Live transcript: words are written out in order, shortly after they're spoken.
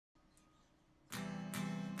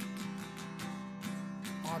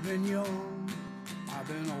I've been young, I've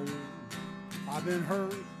been old, I've been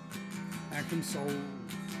hurt and consoled.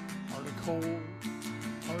 Heart of cold,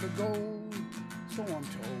 heart of gold, so I'm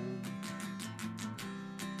told.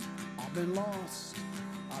 I've been lost,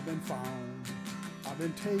 I've been found, I've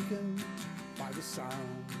been taken by the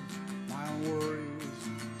sound, my own worries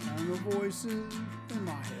and the voices in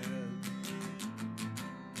my head.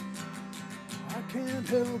 I can't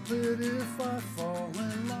help it if I fall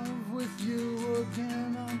in love with you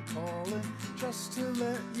again. I'm calling just to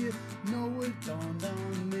let you know it dawned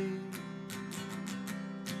on me.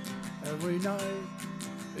 Every night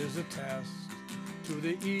is a test, to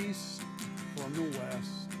the east from the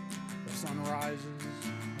west. The sun rises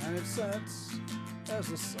and it sets as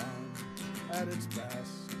the sun at its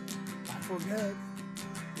best. I forget,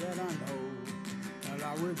 yet I know that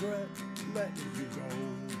I regret letting you go.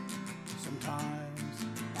 Sometimes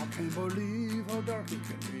I can't believe how dark it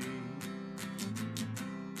can be,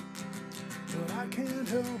 but I can't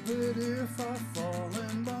help it if I fall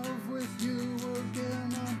in love with you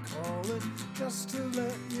again. I'm calling just to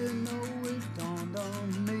let you know it dawned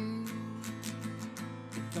on me.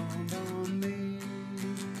 It dawned on me.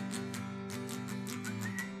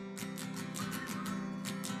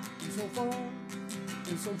 And so far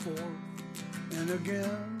and so forth, and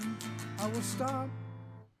again I will stop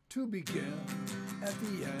to begin at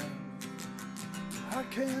the end. I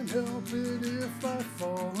can't help it if I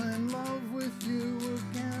fall in love with you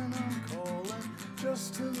again. I'm calling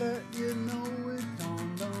just to let you know it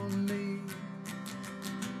dawned on me.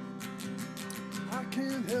 I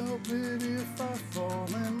can't help it if I fall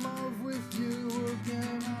in love with you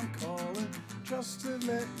again. I'm calling just to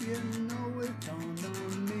let you know it dawned on me.